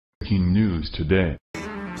breaking news today.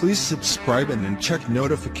 Please subscribe and then check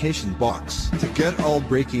notification box to get all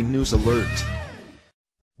breaking news alerts.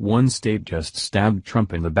 One state just stabbed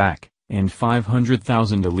Trump in the back, and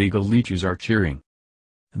 500,000 illegal leeches are cheering.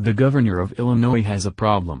 The governor of Illinois has a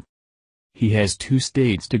problem. He has 2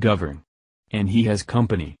 states to govern. And he has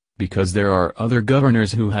company, because there are other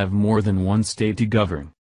governors who have more than 1 state to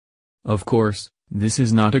govern. Of course, this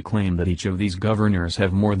is not a claim that each of these governors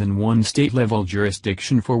have more than 1 state-level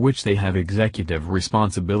jurisdiction for which they have executive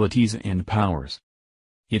responsibilities and powers.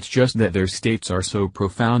 It's just that their states are so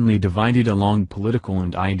profoundly divided along political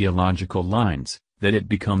and ideological lines, that it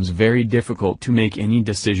becomes very difficult to make any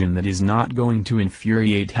decision that is not going to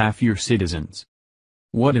infuriate half your citizens.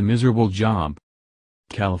 What a miserable job.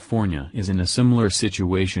 California is in a similar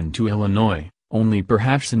situation to Illinois, only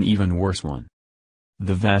perhaps an even worse one.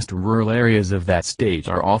 The vast rural areas of that state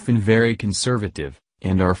are often very conservative,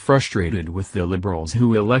 and are frustrated with the liberals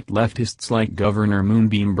who elect leftists like Governor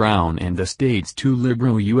Moonbeam Brown and the state's 2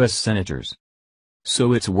 liberal U.S. senators.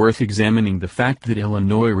 So it's worth examining the fact that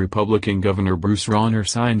Illinois Republican Governor Bruce Rauner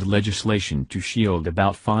signed legislation to shield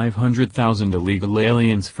about 500,000 illegal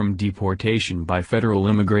aliens from deportation by federal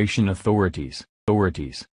immigration authorities.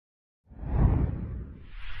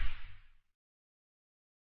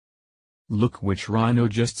 Look which rhino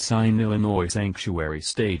just signed Illinois sanctuary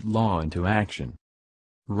state law into action.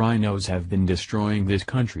 Rhinos have been destroying this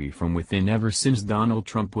country from within ever since Donald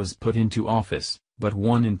Trump was put into office, but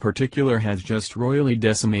one in particular has just royally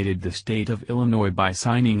decimated the state of Illinois by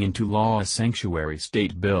signing into law a sanctuary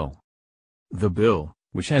state bill. The bill,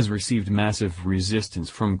 which has received massive resistance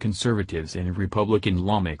from conservatives and Republican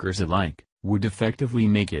lawmakers alike, would effectively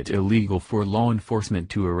make it illegal for law enforcement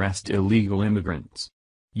to arrest illegal immigrants.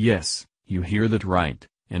 Yes, you hear that right,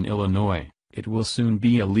 in Illinois, it will soon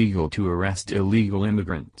be illegal to arrest illegal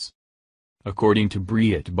immigrants. According to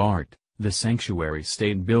Breitbart, the sanctuary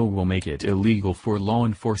state bill will make it illegal for law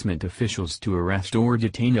enforcement officials to arrest or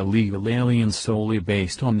detain illegal aliens solely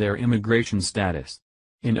based on their immigration status.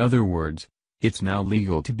 In other words, it's now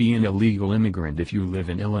legal to be an illegal immigrant if you live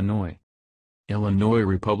in Illinois. Illinois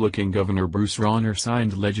Republican Governor Bruce Rauner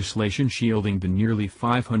signed legislation shielding the nearly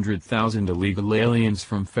 500,000 illegal aliens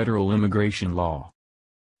from federal immigration law.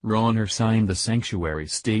 Rauner signed the sanctuary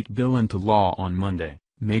state bill into law on Monday,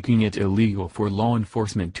 making it illegal for law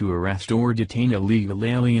enforcement to arrest or detain illegal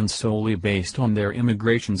aliens solely based on their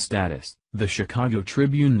immigration status, the Chicago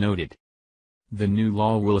Tribune noted. The new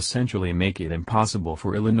law will essentially make it impossible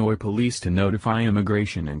for Illinois police to notify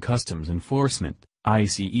Immigration and Customs Enforcement,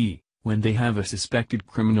 ICE, when they have a suspected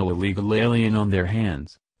criminal illegal alien on their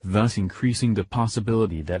hands, thus increasing the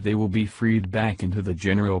possibility that they will be freed back into the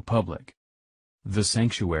general public. The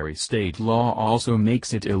sanctuary state law also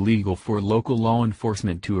makes it illegal for local law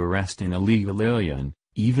enforcement to arrest an illegal alien,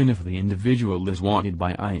 even if the individual is wanted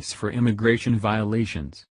by ICE for immigration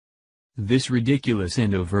violations. This ridiculous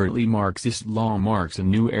and overtly Marxist law marks a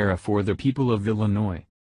new era for the people of Illinois.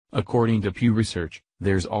 According to Pew Research,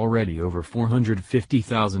 there's already over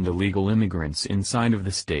 450,000 illegal immigrants inside of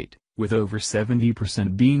the state, with over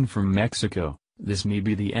 70% being from Mexico. This may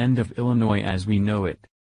be the end of Illinois as we know it.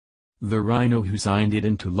 The rhino who signed it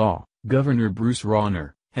into law, Governor Bruce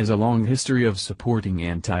Rauner, has a long history of supporting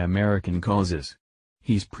anti-American causes.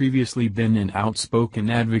 He's previously been an outspoken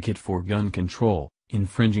advocate for gun control,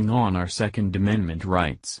 infringing on our Second Amendment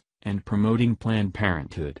rights, and promoting Planned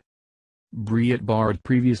Parenthood. Breitbart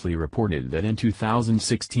previously reported that in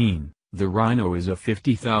 2016, the rhino is a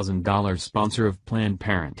 $50,000 sponsor of Planned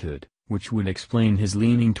Parenthood, which would explain his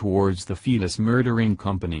leaning towards the fetus murdering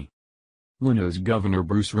company. Illinois Governor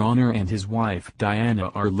Bruce Rauner and his wife Diana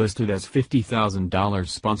are listed as $50,000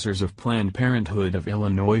 sponsors of Planned Parenthood of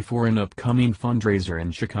Illinois for an upcoming fundraiser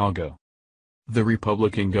in Chicago. The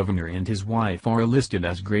Republican governor and his wife are listed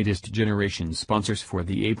as Greatest Generation sponsors for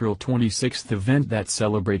the April 26 event that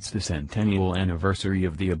celebrates the centennial anniversary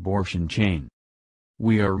of the abortion chain.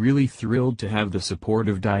 We are really thrilled to have the support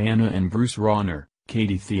of Diana and Bruce Rauner,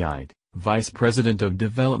 Katie Theide, Vice President of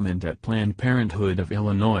Development at Planned Parenthood of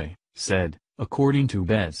Illinois, said, according to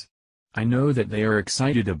Bez. I know that they are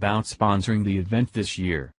excited about sponsoring the event this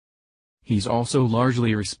year. He's also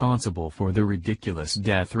largely responsible for the ridiculous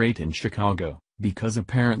death rate in Chicago, because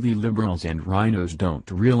apparently liberals and rhinos don't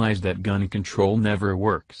realize that gun control never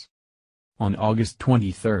works. On August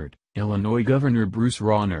 23, Illinois Governor Bruce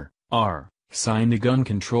Rauner, R., signed a gun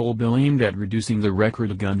control bill aimed at reducing the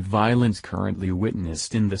record of gun violence currently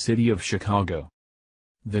witnessed in the city of Chicago.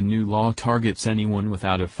 The new law targets anyone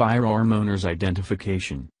without a firearm owner's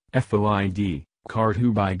identification, FOID, card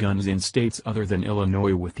who buy guns in states other than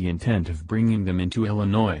Illinois with the intent of bringing them into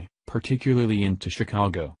Illinois, particularly into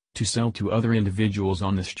Chicago, to sell to other individuals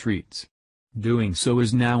on the streets. Doing so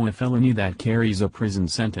is now a felony that carries a prison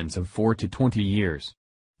sentence of 4 to 20 years.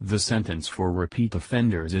 The sentence for repeat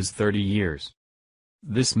offenders is 30 years.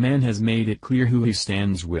 This man has made it clear who he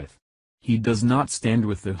stands with. He does not stand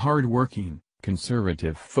with the hard-working,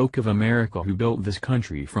 conservative folk of America who built this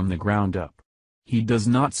country from the ground up. He does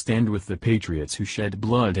not stand with the patriots who shed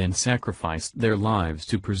blood and sacrificed their lives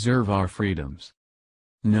to preserve our freedoms.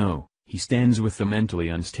 No, he stands with the mentally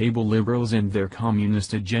unstable liberals and their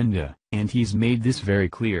communist agenda, and he's made this very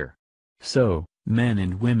clear. So, men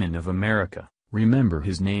and women of America, remember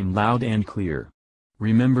his name loud and clear.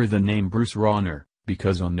 Remember the name Bruce Rauner,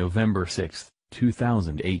 because on November 6,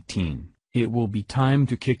 2018, it will be time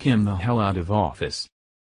to kick him the hell out of office.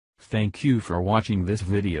 Thank you for watching this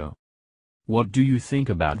video. What do you think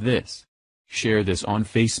about this? Share this on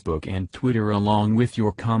Facebook and Twitter along with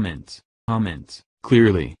your comments.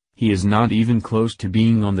 Clearly, he is not even close to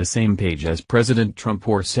being on the same page as President Trump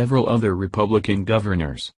or several other Republican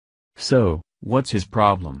governors. So, what's his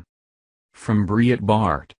problem? From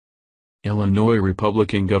Breitbart. Illinois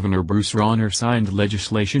Republican Governor Bruce Rauner signed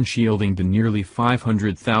legislation shielding the nearly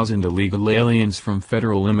 500,000 illegal aliens from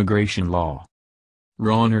federal immigration law.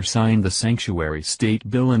 Rauner signed the sanctuary state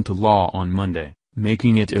bill into law on Monday,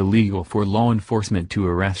 making it illegal for law enforcement to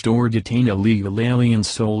arrest or detain illegal aliens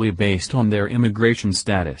solely based on their immigration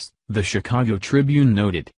status, the Chicago Tribune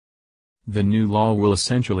noted. The new law will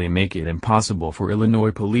essentially make it impossible for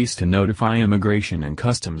Illinois police to notify Immigration and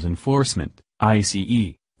Customs Enforcement,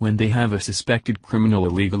 ICE, when they have a suspected criminal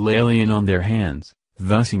illegal alien on their hands,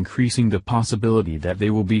 thus increasing the possibility that they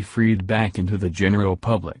will be freed back into the general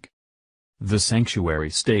public. The sanctuary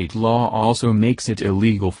state law also makes it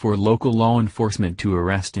illegal for local law enforcement to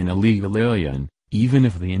arrest an illegal alien, even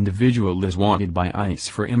if the individual is wanted by ICE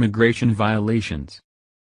for immigration violations.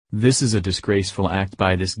 This is a disgraceful act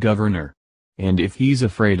by this governor. And if he's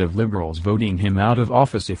afraid of liberals voting him out of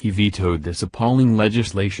office if he vetoed this appalling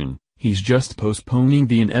legislation, he's just postponing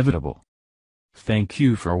the inevitable. Thank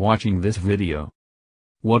you for watching this video.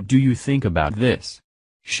 What do you think about this?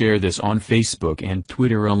 Share this on Facebook and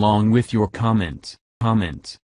Twitter along with your comments.